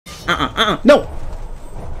No!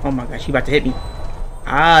 Oh my god, she about to hit me.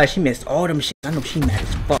 Ah, she missed all them shit. I know she mad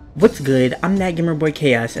as fuck. What's good? I'm that gamer boy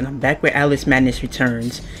Chaos, and I'm back with Alice Madness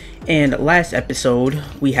Returns. And last episode,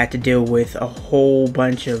 we had to deal with a whole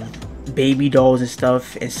bunch of baby dolls and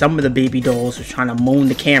stuff, and some of the baby dolls was trying to moan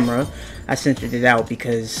the camera. I censored it out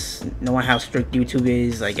because knowing how strict YouTube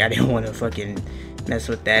is, like, I didn't want to fucking mess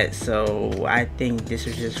with that. So I think this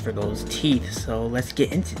was just for those teeth. So let's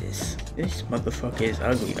get into this. This motherfucker is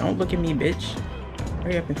ugly. Don't look at me, bitch.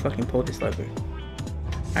 Hurry up and fucking pull this lever.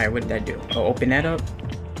 Alright, what did that do? Oh, open that up?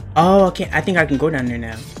 Oh, okay. I think I can go down there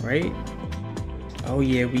now, right? Oh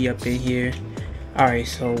yeah, we up in here. Alright,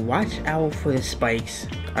 so watch out for the spikes.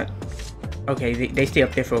 Okay, they stay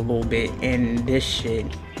up there for a little bit. And this shit.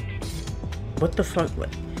 What the fuck?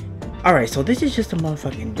 Alright, so this is just a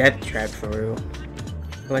motherfucking death trap for real.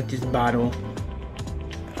 Collect this bottle.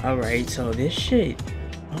 Alright, so this shit.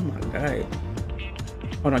 Oh my god.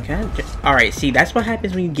 Hold on, can I just... Alright, see, that's what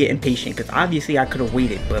happens when you get impatient. Because obviously I could have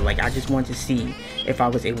waited. But like, I just wanted to see if I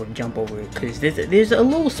was able to jump over it. Because there's a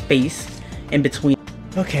little space in between.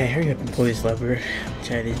 Okay, hurry up and pull this lever. I'm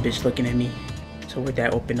tired of this bitch looking at me. So would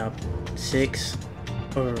that open up 6?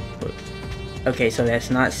 Or... Okay, so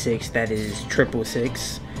that's not 6. That is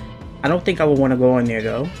 666. I don't think I would want to go in there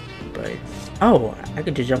though. But... Oh, I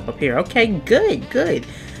could just jump up here. Okay, good, good.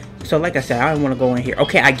 So like I said, I don't want to go in here.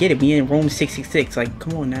 Okay, I get it. We in room 666. Like,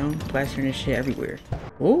 come on now. Plastering this shit everywhere.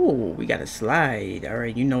 Oh, we got a slide.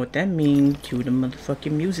 Alright, you know what that means. Cue the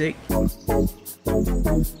motherfucking music.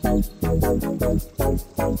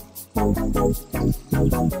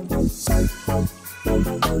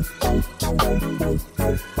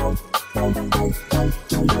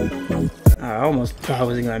 I almost thought I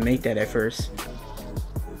wasn't gonna make that at first.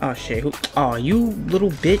 Oh shit. Who? Oh, you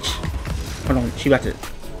little bitch. Hold on. She about to...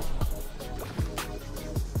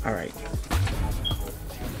 Alright.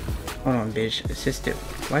 Hold on, bitch. Assistive.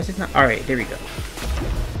 Why is it not? Alright, there we go.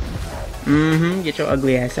 Get your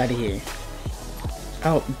ugly ass out of here.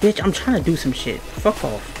 Oh, bitch, I'm trying to do some shit. Fuck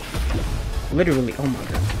off. Literally. Oh my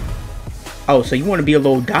god. Oh, so you want to be a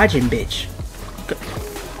little dodging bitch.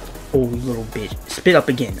 Oh, you little bitch. Spit up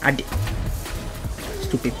again. I did.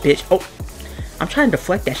 Stupid bitch. Oh. I'm trying to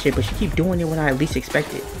deflect that shit, but she keep doing it when I least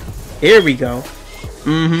expect it. Here we go.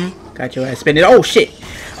 Got your ass spinning. Oh, shit.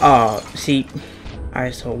 See.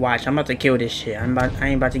 Alright, so watch. I'm about to kill this shit. I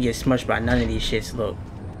ain't about to get smushed by none of these shits. Look.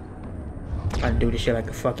 I'm about to do this shit like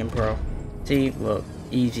a fucking pro. See? Look.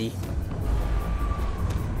 Easy.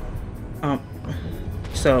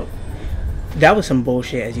 So. That was some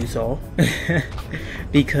bullshit, as you saw.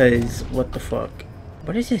 Because, what the fuck?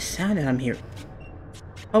 What is this sound that I'm hearing?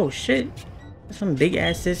 Oh, shit. Some big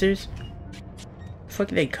ass scissors. What the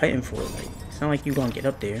fuck are they cutting for? Like, it's not like you gonna get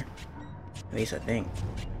up there. At least I think.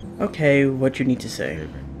 Okay, what you need to say?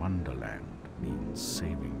 Living Wonderland means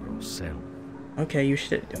saving yourself. Okay, you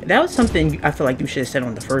should. That was something I feel like you should have said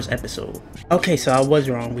on the first episode. Okay, so I was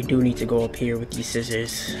wrong. We do need to go up here with these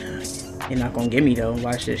scissors. You're not gonna get me though.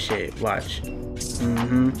 Watch this shit. Watch. Killed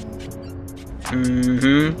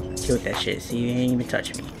that shit. See, you ain't even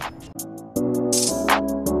touch me.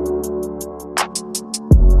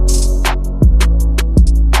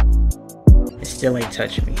 It still ain't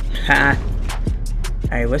touching me. Ha.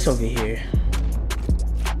 Alright, what's over here?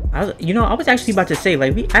 I was actually about to say,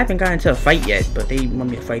 like, I haven't gotten into a fight yet, but they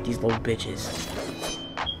want me to fight these little bitches.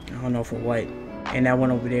 I don't know for what. And that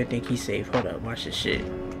one over there think he's safe. Hold up, watch this shit.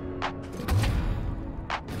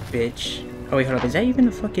 Bitch. Oh wait, hold up, is that even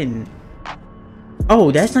a fucking...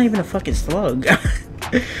 Oh, that's not even a fucking slug.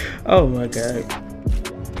 Oh my god.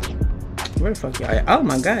 Where the fuck y'all? Oh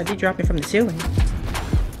my god, they dropping from the ceiling.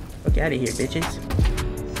 Fuck out of here, bitches.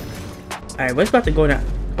 Alright, what's about to go down?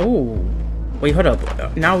 Oh. Wait, hold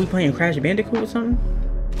up. Now we playing Crash Bandicoot or something?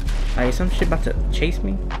 Like, some shit about to chase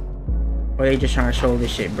me? Or they just trying to show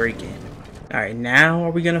this shit breaking? Alright, now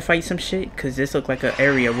are we gonna fight some shit? Cause this look like an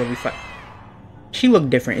area where we fight. She look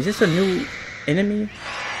different. Is this a new enemy?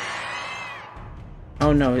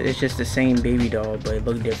 Oh no, it's just the same baby doll, but it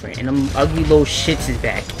look different. And them ugly little shits is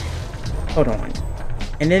back. Hold on.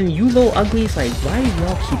 And then you little uglies, like, why do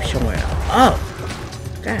y'all keep showing up?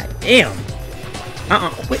 God damn.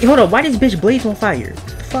 Wait, hold up. Why this bitch blaze on fire? What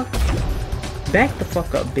the fuck? Back the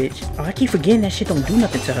fuck up, bitch. Oh, I keep forgetting that shit don't do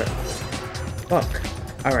nothing to her. Fuck.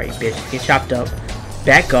 Alright, bitch. Get chopped up.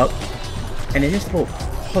 Back up. And then this little...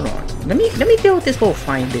 Hold on. Let me deal with this little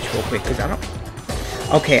flying bitch real quick, because I don't...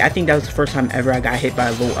 Okay, I think that was the first time ever I got hit by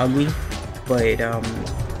a little ugly. But,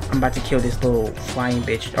 I'm about to kill this little flying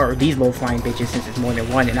bitch. Or these little flying bitches, since it's more than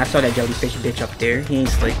one. And I saw that jellyfish bitch up there. He ain't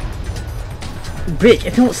slick. Bitch,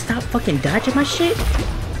 if you don't stop fucking dodging my shit.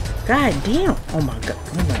 God damn. Oh my god.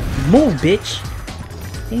 Come on. Move, bitch.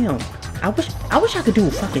 Damn. I wish I could do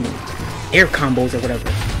fucking air combos or whatever.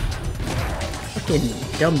 Fucking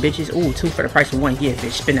dumb bitches. Ooh, 2 for the price of 1. Yeah,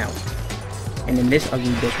 bitch. Spin out. And then this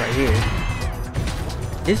ugly bitch right here.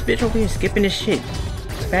 This bitch over here skipping this shit.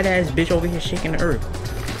 Fat ass bitch over here shaking the earth.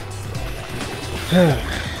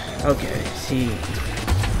 Okay, see.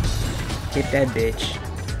 Get that bitch.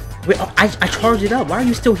 Wait, oh, I charged it up. Why are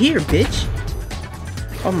you still here, bitch?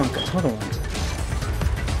 Oh my god, hold on.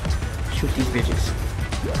 Shoot these bitches.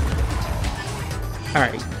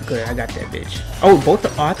 Alright, good, I got that bitch. Oh,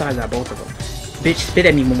 I thought I got both of them. Bitch, spit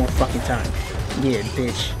at me one more fucking time. Yeah,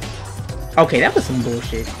 bitch. Okay, that was some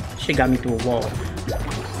bullshit. Shit got me through a wall.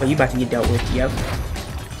 But you about to get dealt with, yep.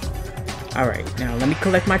 Alright, now let me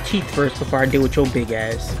collect my teeth first before I deal with your big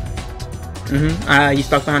ass. You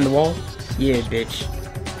stuck behind the wall? Yeah, bitch.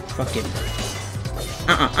 Fucking.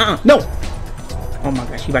 No! Oh my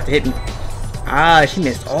gosh, she about to hit me. Ah, she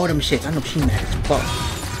missed all them shits. I know she mad as fuck.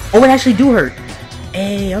 Oh, it actually do hurt.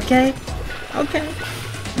 Hey, okay. Okay.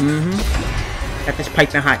 Got this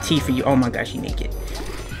piping hot tea for you. Oh my gosh, she naked.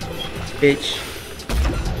 Bitch.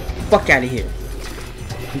 Fuck out of here.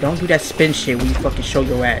 Don't do that spin shit when you fucking show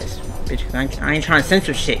your ass. Bitch, I ain't trying to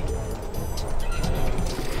censor shit.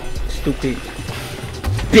 Stupid.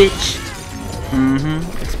 Bitch.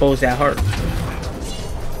 Expose that heart.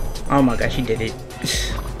 Oh my gosh, she did it.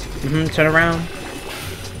 Turn around.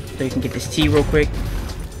 So you can get this tea real quick.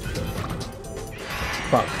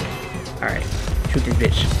 Fuck. Alright. Shoot this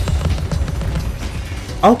bitch.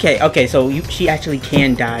 Okay, so she actually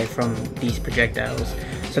can die from these projectiles.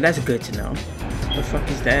 So that's good to know. What the fuck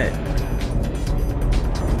is that?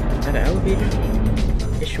 Is that an elevator?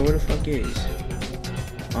 It sure the fuck is.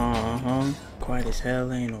 Quiet as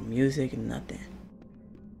hell, ain't no music and nothing.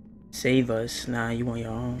 Save us. Nah, you on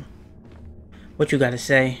your own. What you gotta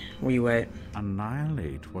say? Where you at?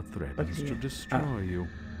 Annihilate what threatens to destroy you.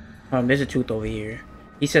 There's a tooth over here.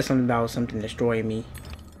 He said something about something destroying me.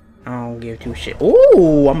 I don't give two shit.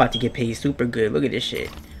 Ooh, I'm about to get paid super good. Look at this shit.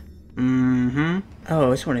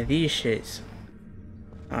 Oh, it's one of these shits.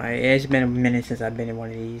 Alright, it's been a minute since I've been in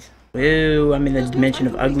one of these. Ooh, I'm in the dimension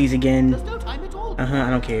of uglies again. I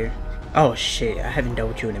don't care. Oh shit, I haven't dealt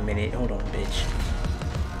with you in a minute. Hold on, bitch.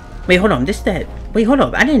 Wait, hold on. Wait, hold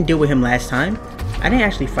up. I didn't deal with him last time. I didn't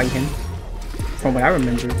actually fight him. From what I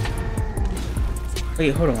remember.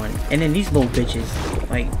 Wait, hold on. And then these little bitches.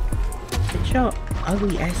 Like, get your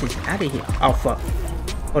ugly asses out of here. Oh, fuck.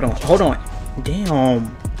 Hold on.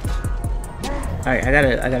 Damn. Alright,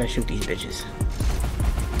 I gotta shoot these bitches.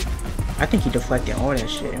 I think he deflected all that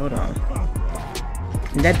shit. Hold on.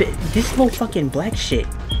 This little fucking black shit.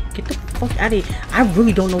 Get the fuck out of here. I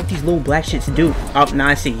really don't know what these little black shits do. Oh, nah,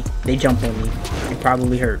 I see. They jump on me. It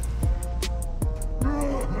probably hurt.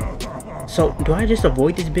 So, do I just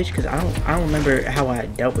avoid this bitch? Because I don't remember how I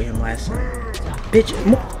dealt with him last time. Bitch.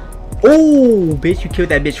 Oh, bitch, you killed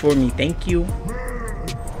that bitch for me. Thank you.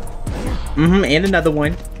 And another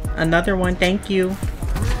one. Another one. Thank you.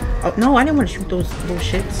 Oh, no, I didn't want to shoot those little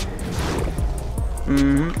shits.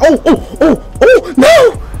 Oh,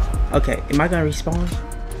 no! Okay, am I gonna respawn?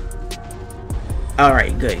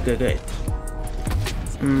 Alright, good.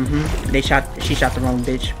 She shot the wrong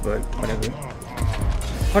bitch, but whatever.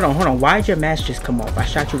 Hold on. Why'd your mask just come off? I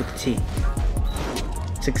shot you with the T.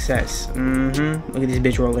 Success. Look at this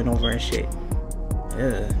bitch rolling over and shit.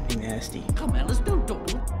 Ugh, be nasty. Come on, let's do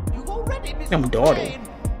dawdle. You already missed I'm dawdle.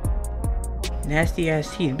 Nasty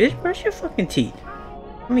ass teeth. Bitch, brush your fucking teeth.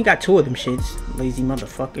 Only got 2 of them shits. Lazy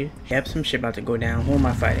motherfucker. Yep, some shit about to go down. Who am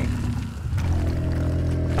I fighting?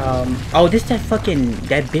 Oh, this that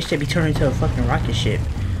bitch that be turned into a fucking rocket ship.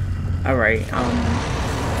 Alright,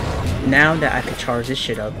 now that I could charge this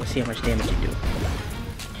shit up, let's see how much damage it do.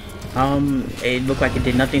 It looked like it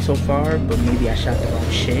did nothing so far, but maybe I shot the wrong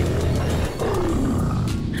shit.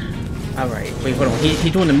 Alright, wait, hold on.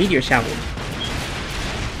 He's doing the meteor shower.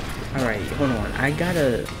 Alright, hold on. I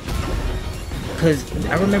gotta... Because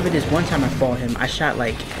I remember this one time I fought him, I shot,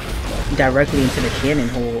 like, directly into the cannon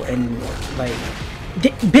hole, and, like...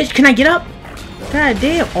 Bitch, can I get up? God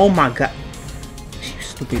damn. Oh my god. You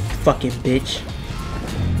stupid fucking bitch.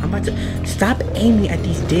 I'm about to... Stop aiming at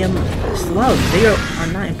these damn slugs. They are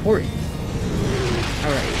not important.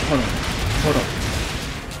 Alright, hold on.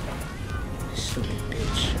 Stupid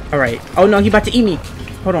bitch. Alright. Oh no, he about to eat me.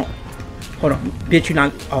 Hold on. Bitch, you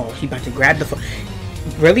not... Oh, he about to grab the...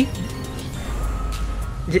 Really?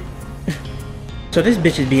 So this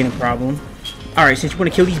bitch is being a problem. Alright, since you want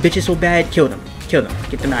to kill these bitches so bad, kill them.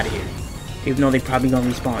 Get them out of here. Even though they probably gonna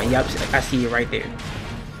respawn. Yup, I see it right there.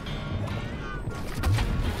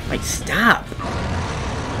 Like, stop.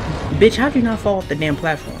 Bitch, how'd you not fall off the damn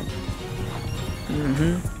platform?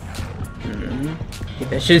 Get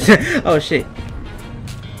that shit. Oh shit.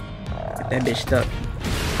 Get that bitch stuck.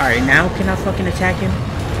 Alright, now can I fucking attack him?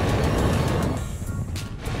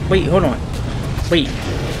 Wait, hold on. Wait.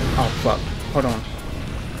 Oh fuck. Hold on.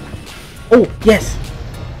 Oh, yes!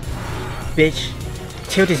 Bitch.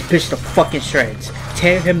 Tear this bitch to fucking shreds.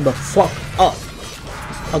 Tear him the fuck up.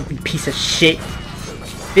 This ugly piece of shit.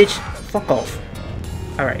 Bitch, fuck off.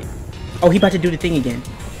 Alright. Oh, he about to do the thing again.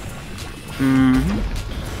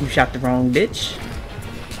 You shot the wrong bitch.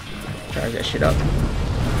 Charge that shit up.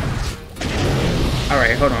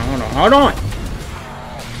 Alright, hold on.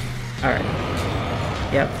 Alright.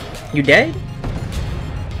 Yep. You dead?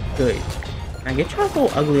 Good. Now get your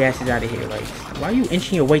little ugly asses out of here. Like, why are you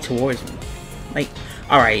inching your way towards me? Like,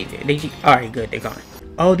 alright. Alright, good. They're gone.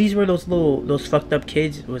 Oh, these were those fucked up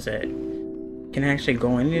kids. Was that? Can I actually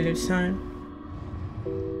go in there this time?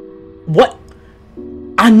 What?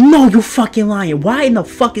 I know you fucking lying. Why in the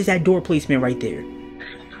fuck is that door placement right there?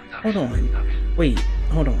 Hold on. Wait,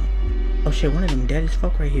 hold on. Oh shit, one of them dead as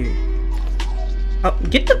fuck right here. Oh,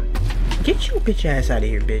 get your bitch ass out of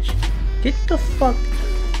here, bitch. Get the fuck.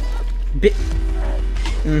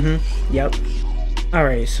 Yep.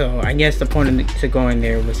 Alright, so I guess the point to go in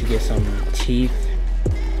there was to get some teeth.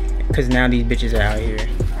 Cause now these bitches are out here.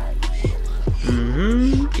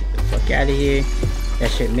 Get the fuck out of here.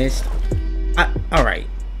 That shit missed. Alright.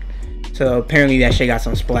 So apparently that shit got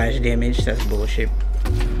some splash damage. That's bullshit.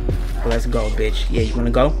 Let's go, bitch. Yeah, you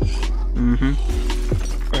wanna go?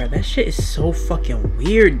 Bro, that shit is so fucking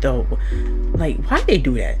weird though. Like, why'd they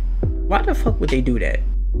do that? Why the fuck would they do that?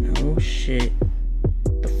 Oh shit.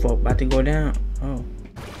 The fuck about to go down? Oh.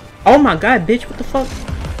 Oh my god, bitch, what the fuck?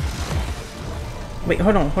 Wait,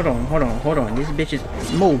 hold on. This bitch is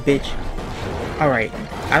move, bitch. Alright.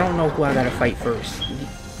 I don't know who I gotta fight first.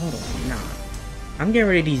 Hold on, nah. I'm getting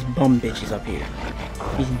rid of these bum bitches up here.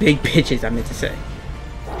 These big bitches, I meant to say.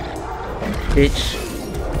 Bitch.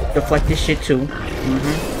 Deflect this shit too.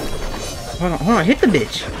 Hold on, hit the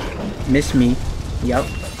bitch. Miss me. Yup.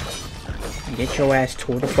 Get your ass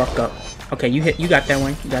tore the fuck up. Okay, you got that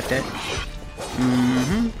one. You got that.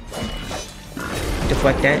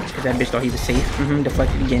 Deflect that, because that bitch thought he was safe.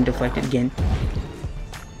 Deflect it again.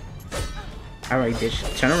 Alright, bitch.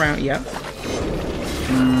 Turn around, yep.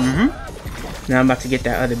 Now I'm about to get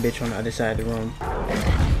that other bitch on the other side of the room.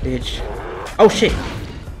 Bitch. Oh shit.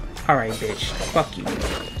 Alright, bitch. Fuck you.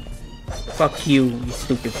 Fuck you, you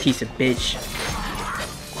stupid piece of bitch.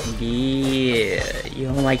 Yeah. You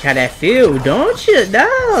don't like how that feel, don't you?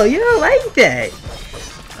 No, you don't like that.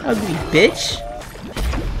 Ugly bitch.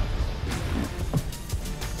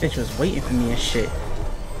 Bitch was waiting for me and shit.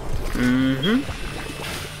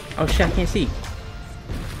 Oh shit, I can't see.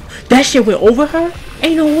 That shit went over her?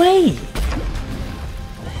 Ain't no way.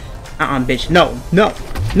 Bitch. No.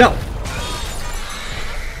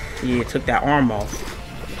 Yeah, took that arm off.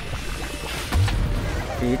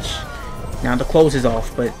 Bitch. Now the clothes is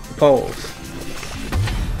off, but the pose.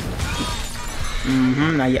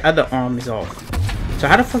 Now your other arm is off. So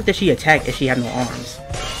how the fuck did she attack if she had no arms?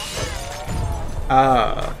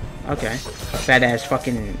 Okay. Fat ass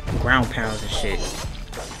fucking ground pounds and shit.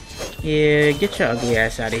 Yeah, get your ugly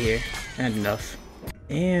ass out of here. Not enough.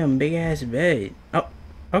 Damn, big ass bed. Oh,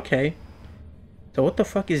 okay. So what the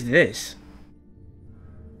fuck is this?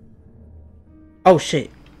 Oh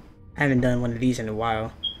shit. I haven't done one of these in a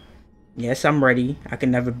while. Yes, I'm ready. I can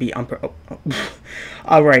never be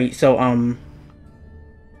Alright, so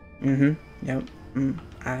yep.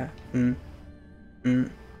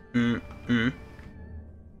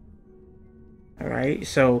 Alright,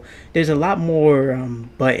 so there's a lot more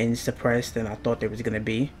buttons to press than I thought there was gonna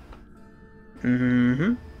be.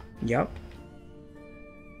 Yep.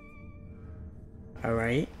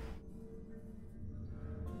 Alright.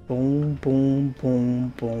 Boom, boom, boom,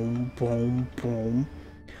 boom, boom, boom.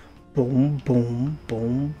 Boom, boom,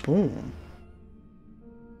 boom, boom.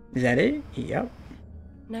 Is that it? Yep.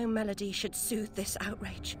 No melody should soothe this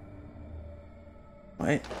outrage.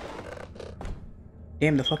 What?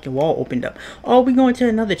 Damn, the fucking wall opened up. Oh, we going to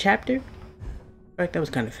another chapter? Right, that was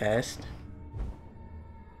kind of fast.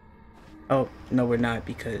 Oh, no we're not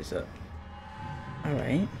because,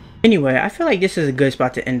 alright. Anyway, I feel like this is a good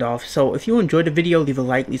spot to end off. So if you enjoyed the video, leave a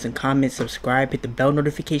like, leave some comments, subscribe, hit the bell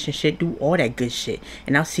notification shit, do all that good shit.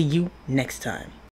 And I'll see you next time.